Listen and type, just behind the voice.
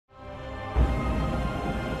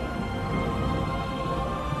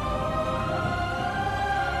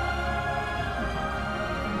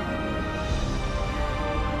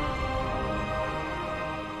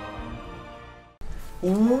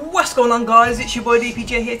What's going on, guys? It's your boy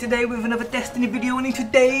DPJ here today with another Destiny video, and in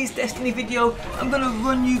today's Destiny video I'm going to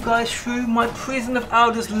run you guys through my Prison of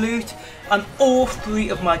Elders loot on all three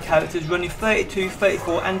of my characters, running 32,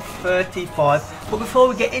 34 and 35. But before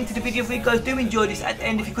we get into the video, if you guys do enjoy this at the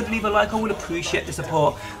end, if you could leave a like, I would appreciate the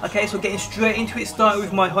support. Okay, so getting straight into it, starting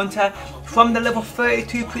with my Hunter. From the level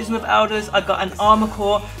 32 Prison of Elders, I got an armor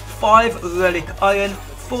core, 5 relic iron,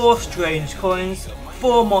 4 strange coins,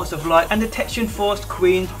 4 motes of light and detection forced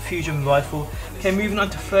Queen's fusion rifle. Okay, moving on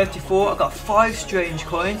to 34, I got 5 strange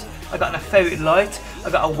coins, I got an ferrite light, I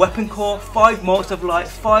got a weapon core, 5 motes of light,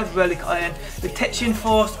 5 relic iron, detection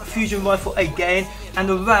forced fusion rifle again, and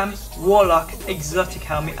the Ram Warlock exotic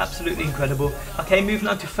helmet, absolutely incredible. Okay, moving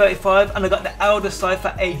on to 35, and I got the Elder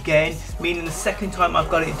Cipher again, meaning the second time I've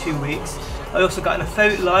got it in 2 weeks. I also got an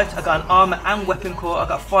ferrite light, I got an armor and weapon core, I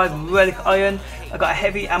got 5 relic iron, I got a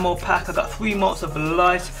heavy ammo pack, I got 3 motes of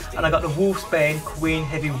light, and I got the Wolfsbane Queen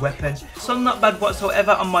heavy weapon. So not bad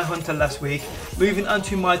whatsoever on my Hunter last week. Moving on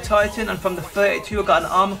to my Titan, and from the 32 I got an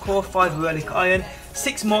armor core, 5 relic iron,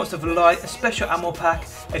 6 motes of light, a special ammo pack,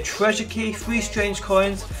 a treasure key, 3 strange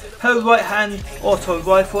coins, her right hand auto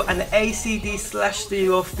rifle, and the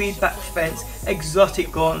ACD/0 feedback fence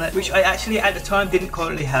exotic gauntlet, which I actually at the time didn't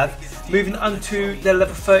currently have. Moving on to the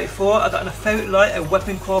level 34, I got an ferrite light, a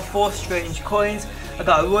weapon core, 4 strange coins, I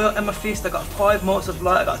got a royal amethyst, I got 5 motes of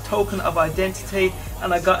light, I got a token of identity,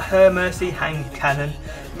 and I got her mercy hand cannon.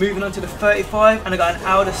 Moving on to the 35, and I got an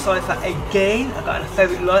Elder Cipher again, I got an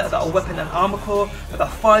ferrite light, I got a weapon and armor core, I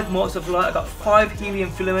got 5 motes of light, I got 5 helium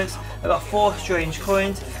filaments, I got 4 strange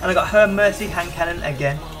coins, and I got her mercy hand cannon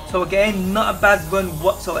again. So again, not a bad run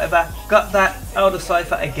whatsoever. Got that Elder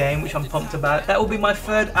Cipher again, which I'm pumped about. That will be my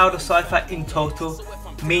 3rd Elder Cipher in total,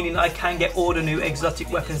 meaning I can get all the new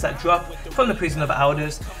exotic weapons that drop from the Prison of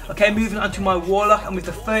Elders. Okay, moving on to my Warlock, and with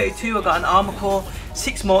the 32 I got an armor core,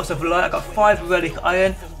 6 motes of light, I got 5 relic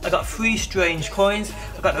iron, I got 3 strange coins,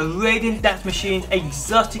 I got the Radiant Dance Machine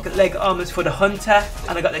exotic leg armors for the Hunter,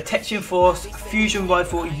 and I got the Detection Force fusion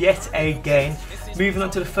rifle yet again. Moving on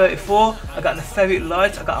to the 34, I got an ferrite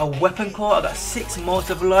light, I got a weapon core, I got 6 motes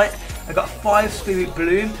of light, I got 5 spirit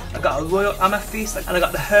bloom, I got a royal amethyst, and I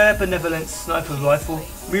got the her benevolent sniper rifle.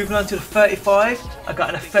 Moving on to the 35, I got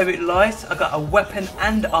an ferrite light, I got a weapon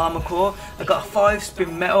and armor core, I got 5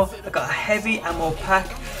 spin metal, I got a heavy ammo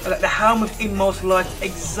pack, I got the helm of inmost light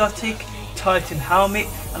exotic Titan helmet,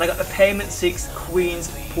 and I got the payment 6 Queen's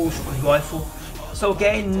pulse rifle. So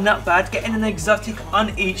again, not bad, getting an exotic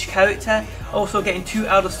on each character, also getting 2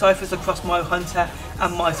 Elder Ciphers across my Hunter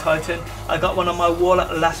and my Titan. I got one on my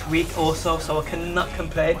Warlock last week also, so I cannot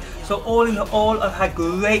complain. So all in all, I've had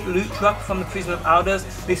great loot drop from the Prison of Elders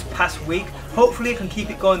this past week. Hopefully I can keep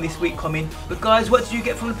it going this week coming. But guys, what did you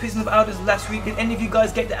get from the Prison of Elders last week? Did any of you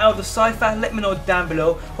guys get the Elder Cipher? Let me know down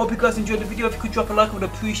below. Hope you guys enjoyed the video. If you could drop a like, I would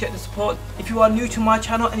appreciate the support. If you are new to my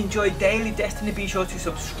channel and enjoy daily Destiny, be sure to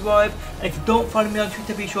subscribe. And if you don't follow me on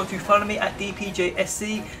Twitter, be sure to follow me at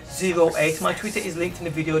DPJSC08. My Twitter is linked in the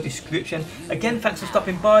video description. Again, thanks for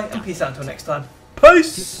stopping by, and peace out until next time.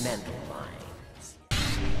 Peace!